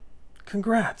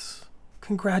Congrats.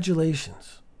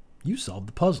 Congratulations. You solved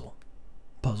the puzzle.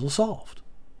 Puzzle solved.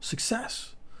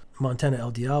 Success. Montana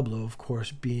El Diablo, of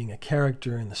course, being a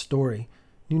character in the story,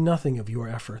 knew nothing of your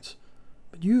efforts.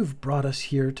 But you've brought us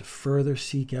here to further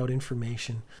seek out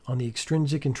information on the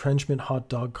Extrinsic Entrenchment Hot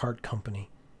Dog Cart Company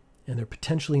and their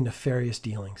potentially nefarious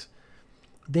dealings.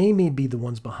 They may be the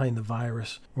ones behind the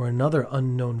virus or another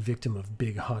unknown victim of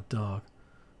Big Hot Dog.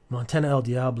 Montana El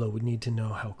Diablo would need to know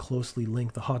how closely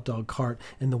linked the hot dog cart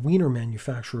and the wiener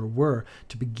manufacturer were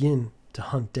to begin to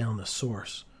hunt down the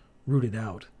source, root it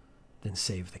out, then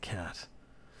save the cat.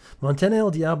 Montana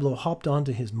El Diablo hopped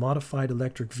onto his modified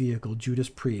electric vehicle, Judas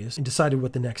Prius, and decided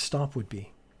what the next stop would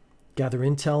be. Gather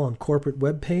intel on corporate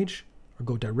webpage, or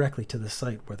go directly to the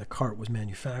site where the cart was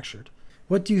manufactured.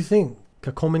 What do you think,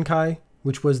 Kakomenkai?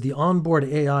 Which was the onboard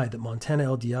AI that Montana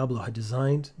El Diablo had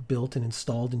designed, built, and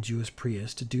installed in Judas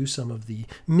Prius to do some of the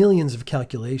millions of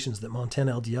calculations that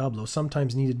Montana El Diablo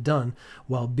sometimes needed done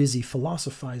while busy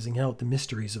philosophizing out the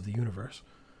mysteries of the universe.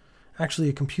 Actually,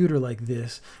 a computer like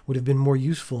this would have been more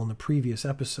useful in the previous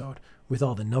episode, with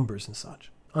all the numbers and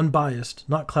such. Unbiased,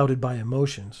 not clouded by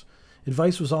emotions,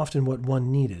 advice was often what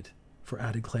one needed for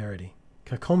added clarity.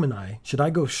 Kakomenai, should I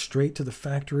go straight to the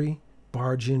factory,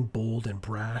 barge in bold and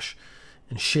brash,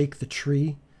 and shake the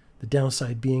tree, the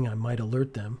downside being I might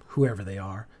alert them, whoever they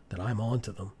are, that I'm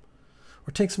onto them?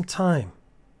 Or take some time,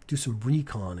 do some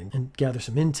recon, and gather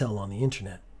some intel on the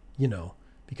internet,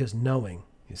 because knowing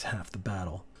is half the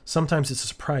battle. Sometimes it's a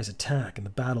surprise attack, and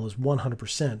the battle is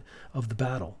 100% of the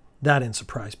battle. That and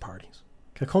surprise parties.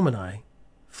 Kakomenai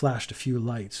flashed a few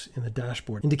lights in the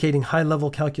dashboard, indicating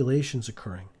high-level calculations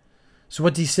occurring. So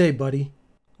what do you say, buddy?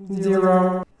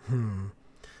 0.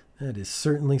 That is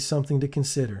certainly something to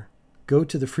consider. Go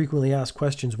to the Frequently Asked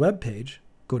Questions webpage,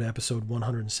 go to episode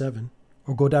 107,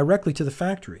 or go directly to the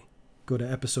factory, go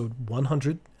to episode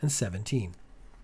 117.